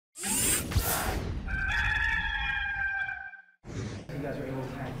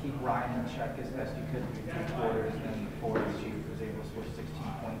keep Ryan in check as best you could through 3 quarters, and then the fourth, she was able to score 16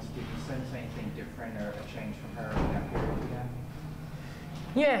 points. Did you sense anything different or a change from her in that period again?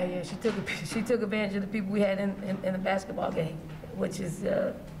 Yeah, she took advantage of the people we had in the basketball game, which is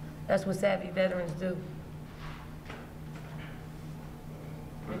that's what savvy veterans do.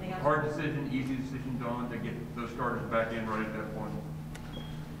 Hard decision, easy decision, Dawn, to get those starters back in right at that point.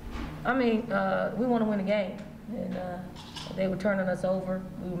 I mean, we want to win the game, and they were turning us over.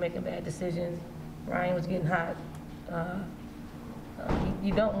 We were making bad decisions. Ryan was getting hot.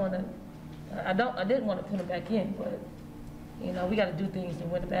 You don't want to. I didn't want to put him back in, but you know we got to do things to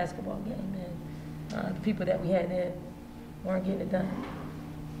win the basketball game, and the people that we had in weren't getting it done.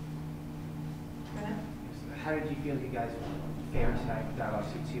 How did you feel you guys fared tonight without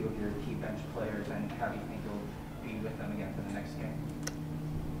obviously 2 of your key bench players, and how do you think you'll be with them again for the next game?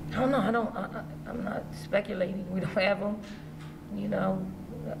 I don't know. I'm not speculating. We don't have them. You know,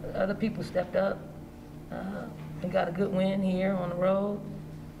 other people stepped up and got a good win here on the road.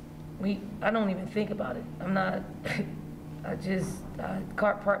 I don't even think about it. I'm not. I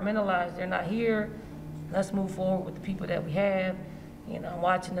compartmentalize. They're not here. Let's move forward with the people that we have. You know,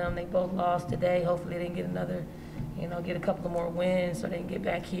 watching them. They both lost today. Hopefully, they can get another. You know, get a couple of more wins so they can get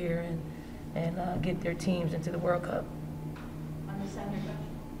back here and get their teams into the World Cup. Understand your question?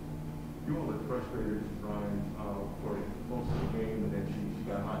 You all looked frustrated, Ryan, for most of the game, and then she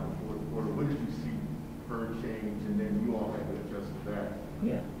got hot in the fourth quarter. What did you see her change, and then you all had to adjust to that?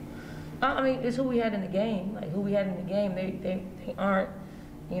 Yeah. I mean, it's who we had in the game. Like, who we had in the game, they aren't,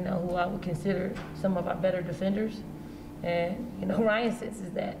 you know, who I would consider some of our better defenders. And, you know, Ryan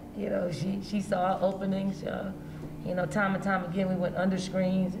senses that. You know, she saw openings. You know, time and time again, we went under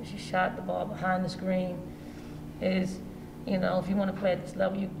screens, and she shot the ball behind the screen. You know, if you want to play at this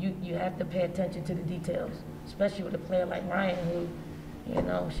level, you have to pay attention to the details, especially with a player like Ryan, who, you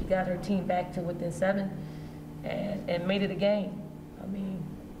know, she got her team back to within 7 and made it a game. I mean,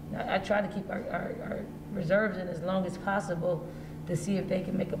 I try to keep our reserves in as long as possible to see if they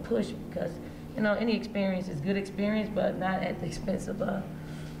can make a push, because, you know, any experience is good experience, but not at the expense of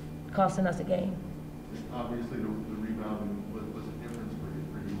costing us a game. Obviously, the rebounding was a difference for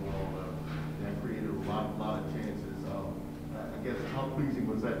you all. That created a lot of chances. I guess, how pleasing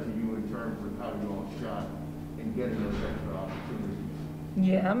was that to you in terms of how you all shot and getting those extra opportunities?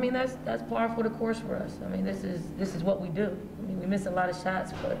 Yeah, I mean that's par for the course for us. I mean this is what we do. I mean we miss a lot of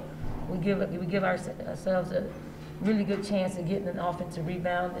shots, but we give ourselves a really good chance of getting an offensive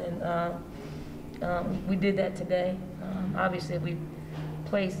rebound, and we did that today. Obviously, we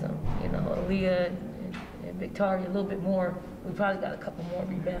played some, you know, Aaliyah and Victoria a little bit more. We probably got a couple more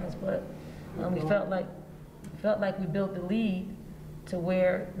rebounds, but we felt like we built the lead to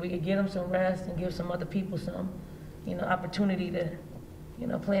where we could get them some rest and give some other people some, you know, opportunity to, you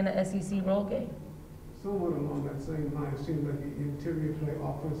know, play in the SEC role game. Somewhat along that same line, it seemed like the interior play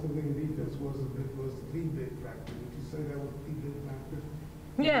offensively and defense was the big factor. Would you say that was the big factor?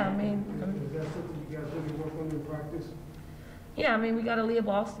 Yeah, I mean. Is that something you guys really work on in practice? Yeah, I mean, we got Aaliyah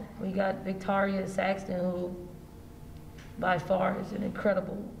Boston. We got Victoria Saxton, who by far is an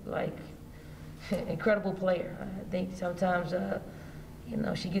incredible, incredible player. I think sometimes, you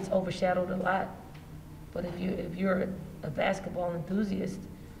know, she gets overshadowed a lot. But if you're a basketball enthusiast,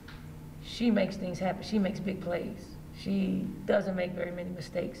 she makes things happen. She makes big plays. She doesn't make very many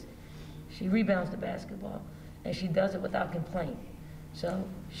mistakes. She rebounds the basketball, and she does it without complaint. So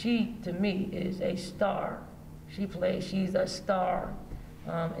she, to me, is a star. She's a star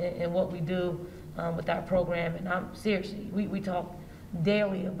in what we do with our program. And I'm seriously, we talk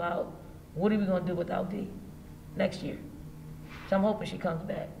daily about what are we going to do without D next year. So I'm hoping she comes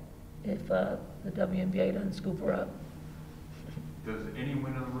back if the WNBA doesn't scoop her up. Does any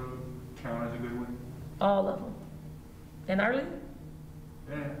win on the road count as a good win? All of them. And early?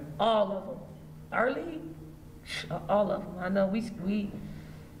 Yeah. All of them. Early? All of them. I know we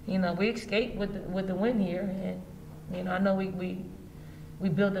you know, we escaped with the win here, and you know, I know we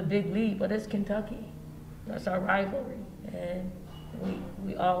built a big lead, but it's Kentucky. That's our rivalry, and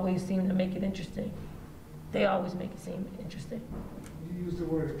we always seem to make it interesting. They always make it seem interesting. You use the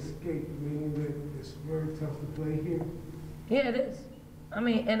word escape, meaning that it's very tough to play here? Yeah, it is. I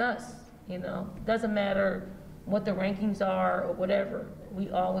mean, and us, you know, doesn't matter what the rankings are or whatever.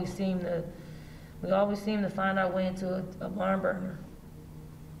 We always seem to find our way into a barn burner.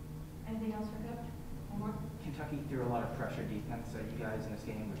 Anything else for Coach? One more? Kentucky threw a lot of pressure defense at you guys in this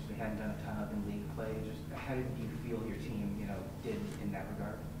game, which they hadn't done a ton of in league play. Just how did you feel your team, you know, did in that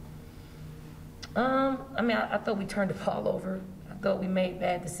regard? I mean, I thought we turned the ball over. I thought we made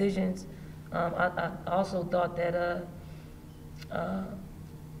bad decisions. I also thought that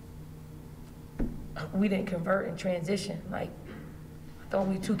we didn't convert and transition. Like, I thought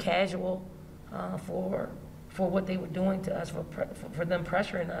we were too casual for what they were doing to us, for them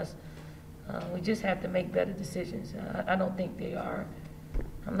pressuring us. We just have to make better decisions. I don't think they are.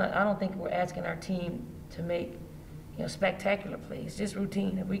 I don't think we're asking our team to make, spectacular plays. Just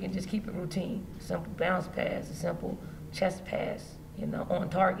routine. If we can just keep it routine, simple bounce pass, a simple chest pass, on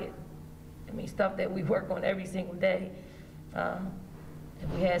target. I mean, stuff that we work on every single day. If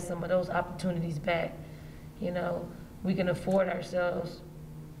we had some of those opportunities back, we can afford ourselves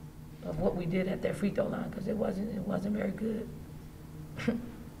of what we did at their free throw line, because it wasn't very good.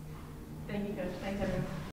 Thank you, Coach. Thanks, everyone.